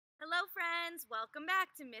Hello, friends. Welcome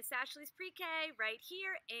back to Miss Ashley's Pre-K right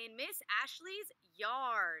here in Miss Ashley's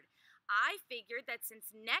yard. I figured that since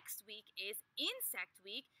next week is Insect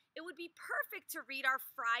Week, it would be perfect to read our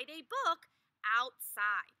Friday book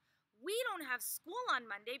outside. We don't have school on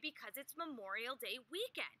Monday because it's Memorial Day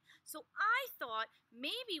weekend. So I thought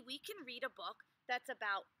maybe we can read a book that's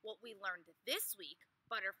about what we learned this week,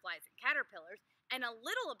 butterflies and caterpillars, and a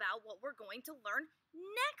little about what we're going to learn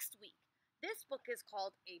next week. This book is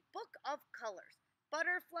called A Book of Colors,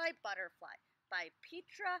 Butterfly, Butterfly, by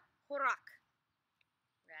Petra Horak.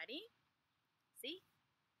 Ready? See?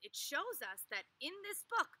 It shows us that in this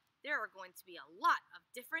book, there are going to be a lot of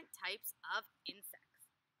different types of insects.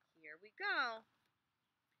 Here we go.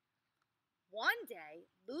 One day,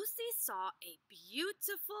 Lucy saw a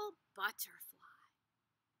beautiful butterfly.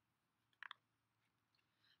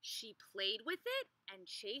 She played with it and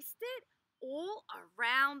chased it all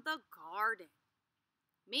around the garden.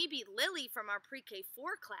 Maybe Lily from our Pre-K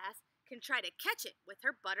 4 class can try to catch it with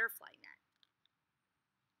her butterfly net.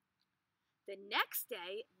 The next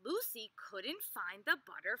day, Lucy couldn't find the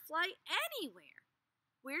butterfly anywhere.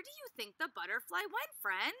 Where do you think the butterfly went,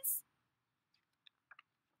 friends?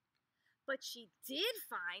 But she did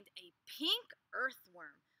find a pink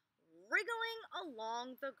earthworm wriggling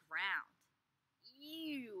along the ground.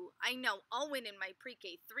 Ew, I know Owen in my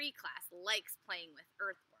Pre-K 3 class likes playing with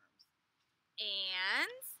earthworms.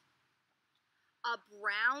 And a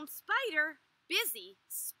brown spider busy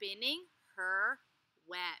spinning her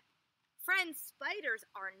web. Friends, spiders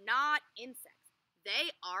are not insects.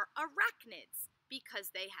 They are arachnids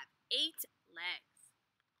because they have 8 legs.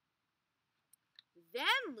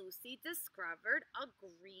 Then Lucy discovered a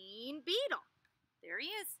green beetle. There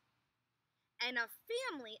he is. And a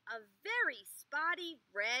family of very spotty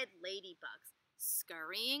red ladybugs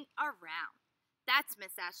scurrying around. That's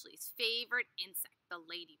Miss Ashley's favorite insect, the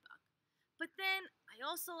ladybug. But then I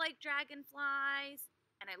also like dragonflies,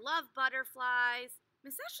 and I love butterflies.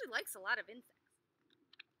 Miss Ashley likes a lot of insects.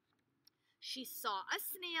 She saw a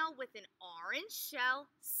snail with an orange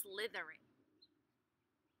shell slithering.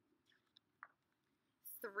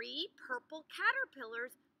 3 purple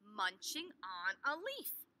caterpillars munching on a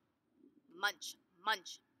leaf. Munch,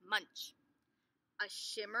 munch, munch. A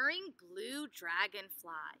shimmering blue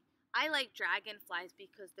dragonfly. I like dragonflies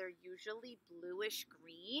because they're usually bluish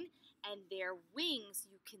green and their wings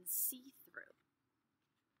you can see through.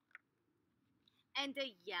 And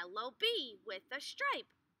a yellow bee with a stripe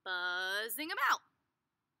buzzing about.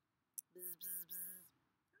 Bzz, bzz, bzz.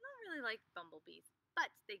 I don't really like bumblebees, but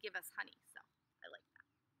they give us honey, so I like that.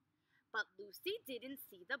 But Lucy didn't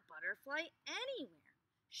see the butterfly anywhere.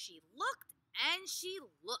 She looked and she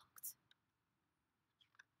looked.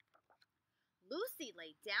 Lucy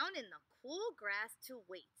lay down in the cool grass to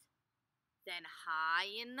wait. Then high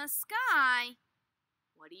in the sky,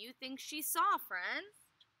 what do you think she saw, friends?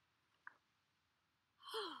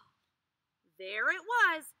 There it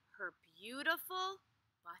was, her beautiful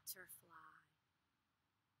butterfly.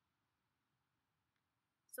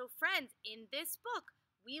 So friends, in this book,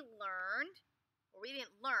 we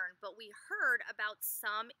didn't learn, but we heard about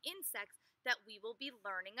some insects that we will be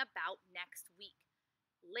learning about next week.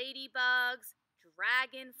 Ladybugs,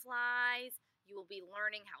 dragonflies. You will be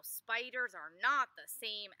learning how spiders are not the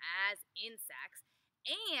same as insects.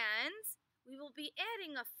 And we will be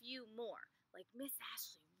adding a few more. Like Miss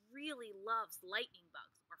Ashley really loves lightning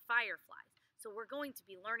bugs or fireflies. So we're going to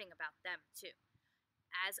be learning about them too.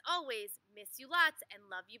 As always, miss you lots and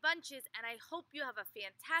love you bunches. And I hope you have a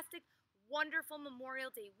fantastic, wonderful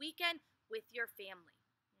Memorial Day weekend with your family.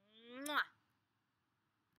 Mwah!